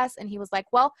princess. And he was like,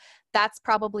 well, that's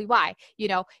probably why,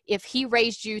 if he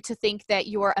raised you to think that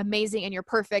you're amazing and you're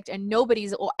perfect and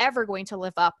nobody's ever going to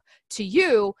live up to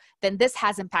you, then this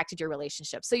has impacted your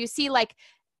relationship. So you see, like,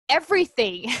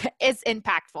 everything is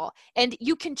impactful, and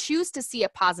you can choose to see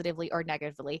it positively or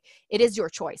negatively. It is your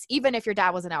choice, even if your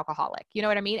dad was an alcoholic. You know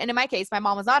what I mean? And in my case, my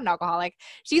mom was not an alcoholic.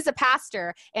 She's a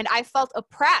pastor, and I felt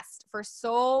oppressed for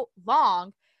so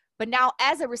long. But now,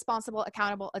 as a responsible,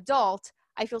 accountable adult,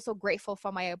 I feel so grateful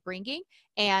for my upbringing,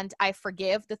 and I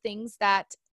forgive the things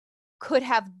that could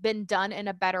have been done in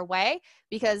a better way,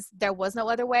 because there was no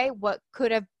other way. What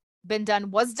could have been done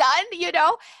was done,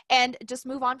 and just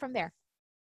move on from there.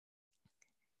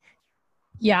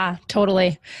 Yeah,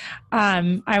 totally.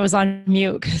 I was on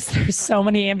mute because there's so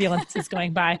many ambulances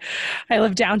going by. I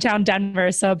live downtown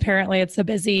Denver, so apparently it's a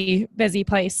busy, busy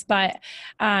place. But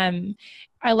I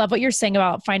love what you're saying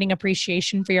about finding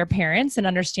appreciation for your parents and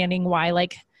understanding why,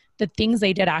 like, the things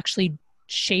they did actually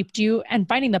shaped you, and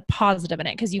finding the positive in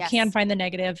it, because you can find the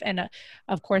negative. And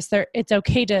of course, it's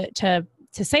okay to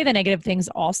say the negative things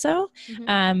also.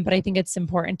 But I think it's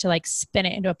important to, like, spin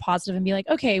it into a positive and be like,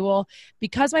 okay, well,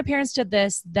 because my parents did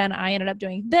this, then I ended up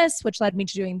doing this, which led me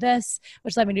to doing this,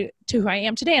 which led me to who I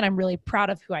am today. And I'm really proud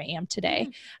of who I am today.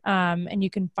 And you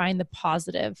can find the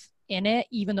positive in it,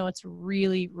 even though it's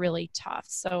really, really tough.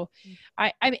 So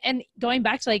and going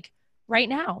back to, like, right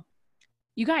now,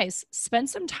 you guys spend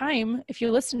some time, if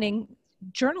you're listening,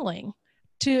 journaling.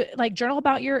 To, like, journal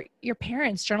about your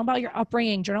parents, journal about your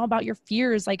upbringing, journal about your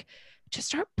fears, like, just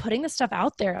start putting the stuff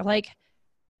out there. Like,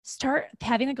 start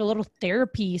having, like, a little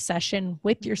therapy session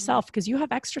with yourself, because you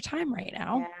have extra time right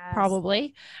now,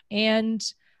 probably. And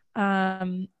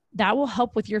that will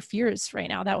help with your fears right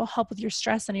now. That will help with your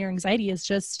stress and your anxiety, is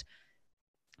just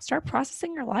start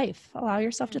processing your life. Allow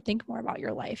yourself to think more about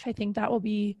your life. I think that will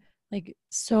be, like,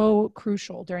 so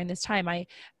crucial during this time.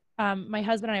 My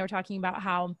husband and I were talking about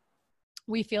how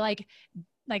we feel like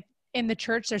in the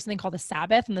church, there's something called the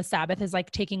Sabbath, and the Sabbath is,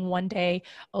 like, taking one day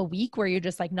a week where you're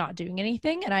just, like, not doing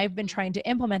anything. And I've been trying to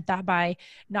implement that by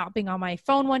not being on my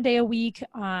phone one day a week,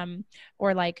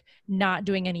 or, like, not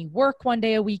doing any work one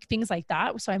day a week, things like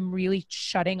that. So I'm really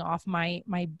shutting off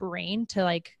my brain to,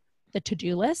 like, the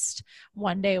to-do list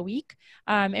one day a week.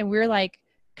 And we're, like,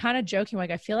 kind of joking,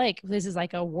 like, I feel like this is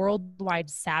like a worldwide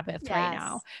Sabbath right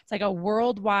now. It's like a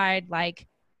worldwide, like,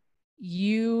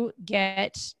 you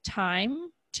get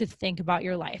time to think about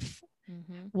your life.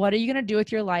 What are you going to do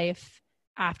with your life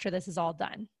after this is all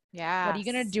done? Yeah. What are you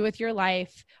going to do with your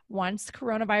life once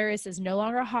coronavirus is no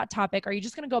longer a hot topic? Are you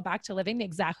just going to go back to living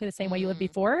exactly the same way you lived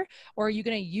before? Or are you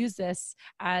going to use this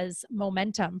as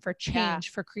momentum for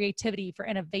change, for creativity, for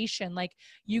innovation? Like,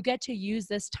 you get to use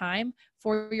this time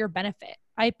for your benefit.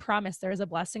 I promise there is a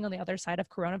blessing on the other side of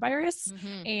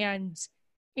coronavirus, and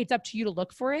it's up to you to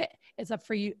look for it. It's up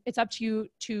to you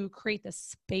to create the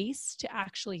space to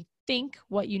actually think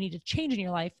what you need to change in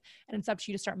your life. And it's up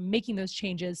to you to start making those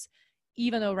changes,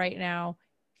 even though right now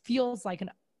feels like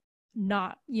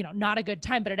not a good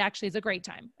time, but it actually is a great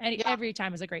time. And every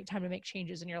time is a great time to make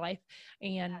changes in your life.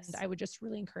 And I would just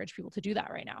really encourage people to do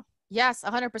that right now. Yes,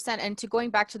 100%. And to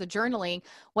going back to the journaling,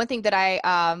 one thing that I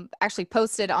actually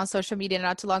posted on social media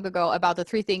not too long ago about the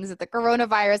 3 things that the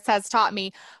coronavirus has taught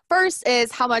me. First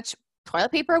is how much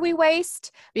toilet paper we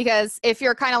waste, because if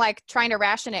you're kind of like trying to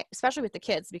ration it, especially with the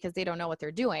kids, because they don't know what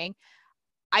they're doing,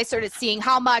 I started seeing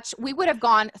how much we would have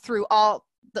gone through all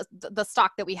the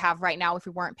stock that we have right now if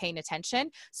we weren't paying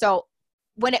attention. So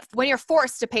when you're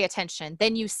forced to pay attention,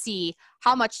 then you see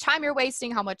how much time you're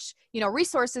wasting, how much,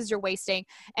 resources you're wasting.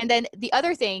 And then the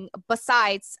other thing,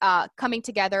 besides coming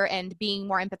together and being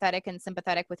more empathetic and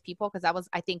sympathetic with people, because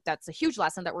I think that's a huge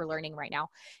lesson that we're learning right now.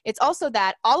 It's also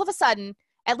that all of a sudden,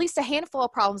 at least a handful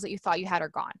of problems that you thought you had are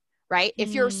gone, right?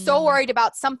 If you're so worried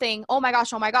about something, oh my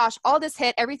gosh, all this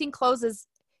hit, everything closes,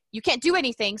 you can't do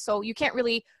anything. So you can't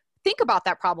really think about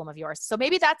that problem of yours. So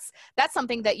maybe that's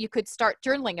something that you could start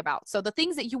journaling about. So the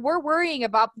things that you were worrying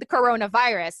about the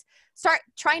coronavirus, start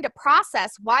trying to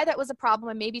process why that was a problem,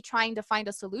 and maybe trying to find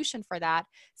a solution for that,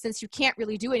 since you can't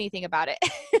really do anything about it.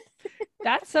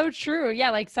 That's so true.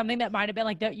 Yeah. Like, something that might've been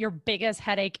like your biggest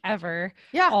headache ever.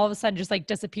 All of a sudden just, like,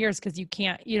 disappears because you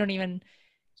don't even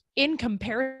in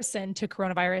comparison to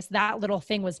coronavirus, that little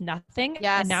thing was nothing.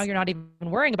 Yes. And now you're not even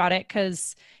worrying about it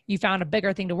because you found a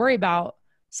bigger thing to worry about.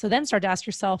 So then start to ask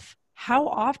yourself, how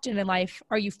often in life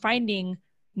are you finding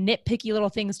nitpicky little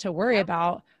things to worry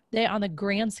about that on the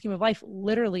grand scheme of life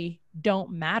literally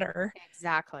don't matter?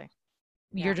 Exactly.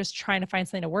 You're just trying to find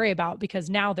something to worry about because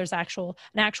now there's an actual,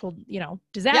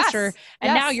 disaster. Yes.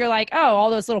 And now you're like, oh, all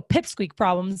those little pipsqueak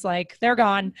problems, like they're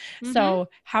gone. Mm-hmm. So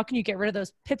how can you get rid of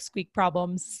those pipsqueak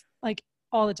problems like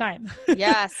all the time?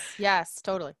 Yes,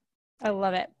 totally. I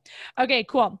love it. Okay,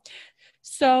 cool.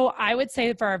 So I would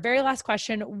say for our very last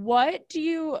question, what do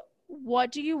you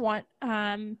want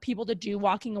people to do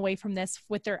walking away from this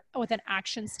with an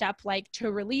action step, like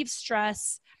to relieve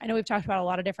stress? I know we've talked about a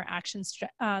lot of different action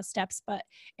steps, but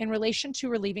in relation to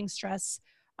relieving stress,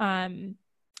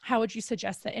 how would you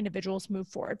suggest that individuals move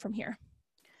forward from here?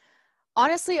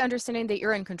 Honestly, understanding that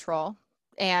you're in control.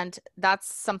 And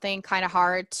that's something kind of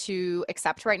hard to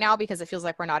accept right now because it feels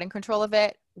like we're not in control of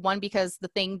it. One, because the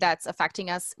thing that's affecting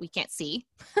us, we can't see,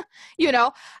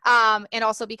 and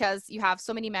also because you have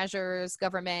so many measures,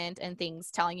 government and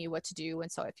things telling you what to do.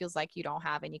 And so it feels like you don't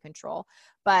have any control.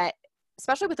 But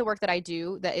especially with the work that I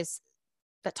do that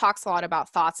talks a lot about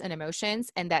thoughts and emotions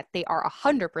and that they are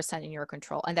 100% in your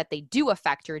control and that they do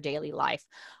affect your daily life.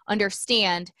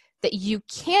 Understand that you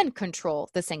can control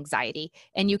this anxiety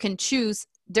and you can choose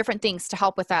different things to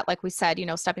help with that. Like we said,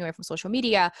 stepping away from social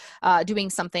media,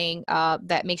 doing something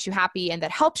that makes you happy and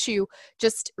that helps you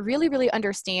just really, really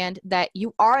understand that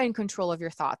you are in control of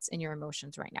your thoughts and your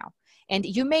emotions right now. And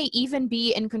you may even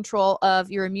be in control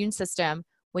of your immune system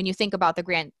when you think about the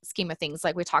grand scheme of things,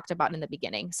 like we talked about in the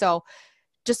beginning. So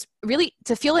just really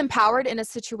to feel empowered in a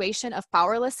situation of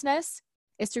powerlessness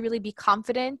is to really be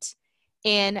confident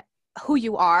in who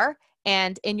you are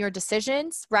and in your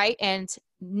decisions, right? And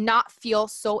not feel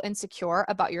so insecure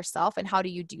about yourself. And how do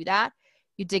you do that?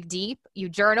 You dig deep, you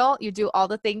journal, you do all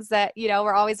the things that,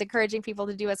 we're always encouraging people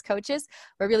to do as coaches,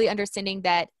 but really understanding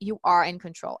that you are in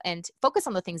control and focus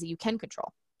on the things that you can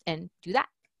control and do that.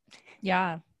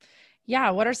 Yeah.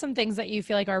 Yeah. What are some things that you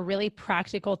feel like are really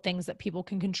practical things that people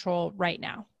can control right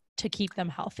now to keep them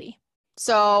healthy?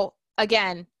 So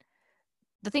again,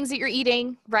 the things that you're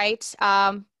eating, right?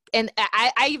 And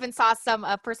I even saw some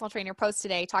personal trainer post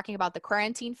today talking about the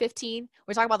quarantine 15.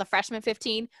 We're talking about the freshman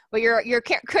 15, but you're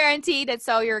quarantined. And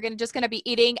so you're just going to be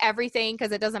eating everything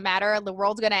because it doesn't matter. The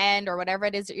world's going to end or whatever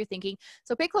it is that you're thinking.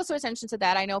 So pay closer attention to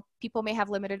that. I know people may have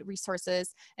limited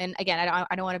resources. And again,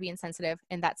 I don't want to be insensitive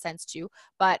in that sense too,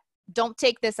 but don't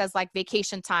take this as like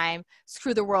vacation time,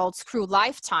 screw the world, screw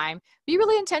lifetime. Be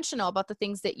really intentional about the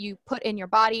things that you put in your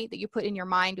body, that you put in your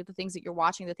mind, with the things that you're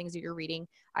watching, the things that you're reading.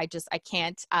 I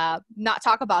can't not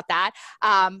talk about that.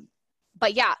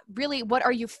 But yeah, really, what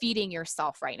are you feeding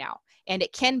yourself right now? And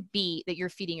it can be that you're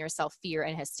feeding yourself fear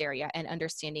and hysteria, and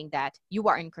understanding that you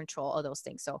are in control of those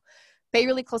things. So pay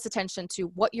really close attention to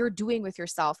what you're doing with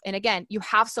yourself. And again, you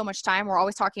have so much time. We're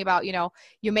always talking about,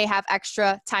 you may have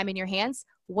extra time in your hands.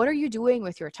 What are you doing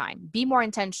with your time? Be more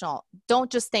intentional.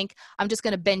 Don't just think, I'm just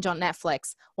going to binge on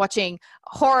Netflix, watching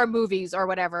horror movies or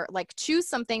whatever. Like, choose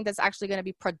something that's actually going to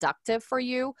be productive for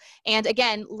you. And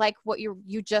again, like what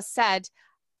you just said,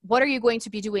 what are you going to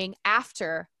be doing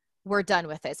after we're done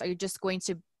with this? Are you just going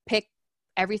to pick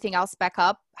everything else back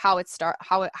up how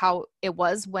it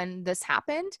was when this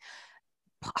happened?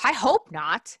 I hope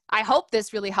not. I hope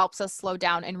this really helps us slow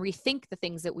down and rethink the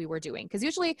things that we were doing. Because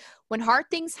usually when hard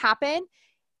things happen,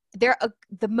 they're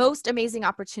the most amazing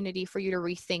opportunity for you to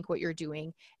rethink what you're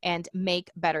doing and make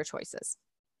better choices.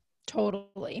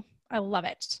 Totally. I love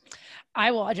it.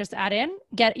 I will just add in,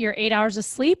 get your 8 hours of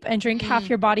sleep and drink half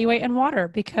your body weight in water,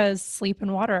 because sleep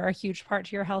and water are a huge part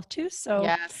to your health too. So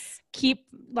keep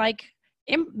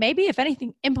maybe if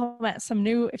anything, implement some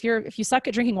new, if you suck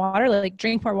at drinking water, like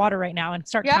drink more water right now and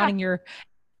start counting your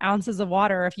ounces of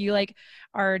water. If you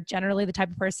are generally the type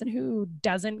of person who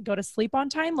doesn't go to sleep on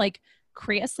time,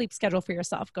 create a sleep schedule for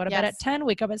yourself. Go to bed at 10,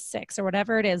 wake up at 6 or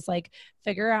whatever it is.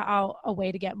 Figure out a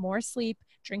way to get more sleep,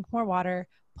 drink more water,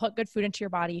 put good food into your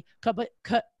body, put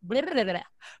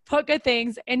good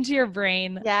things into your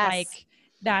brain. Yes.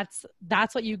 That's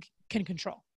what you can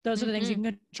control. Those are the things you can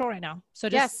control right now. So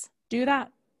just do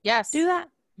that. Yes. Do that.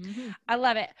 I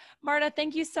love it. Marta,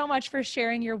 thank you so much for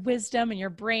sharing your wisdom and your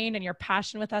brain and your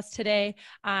passion with us today.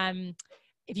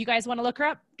 If you guys want to look her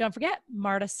up, don't forget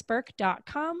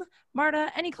martaspirk.com.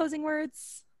 Marta, any closing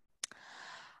words?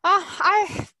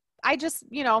 I just,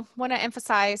 want to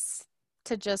emphasize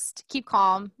to just keep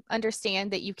calm,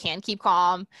 understand that you can keep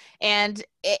calm. And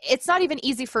it's not even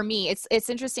easy for me. It's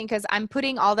interesting because I'm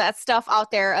putting all that stuff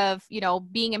out there of, you know,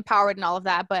 being empowered and all of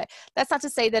that, but that's not to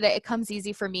say that it comes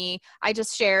easy for me. I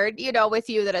just shared, you know, with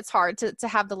you that it's hard to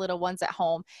have the little ones at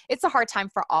home. It's a hard time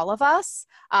for all of us,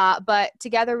 but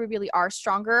together we really are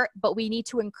stronger, but we need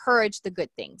to encourage the good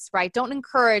things, right? Don't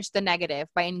encourage the negative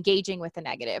by engaging with the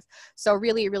negative. So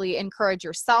really, really encourage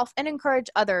yourself and encourage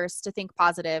others to think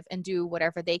positive and do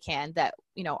whatever they can that,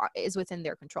 you know, is within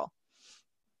their control.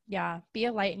 Yeah. Be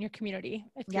a light in your community.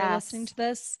 If you're Yes. listening to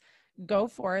this, go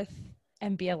forth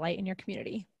and be a light in your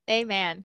community. Amen.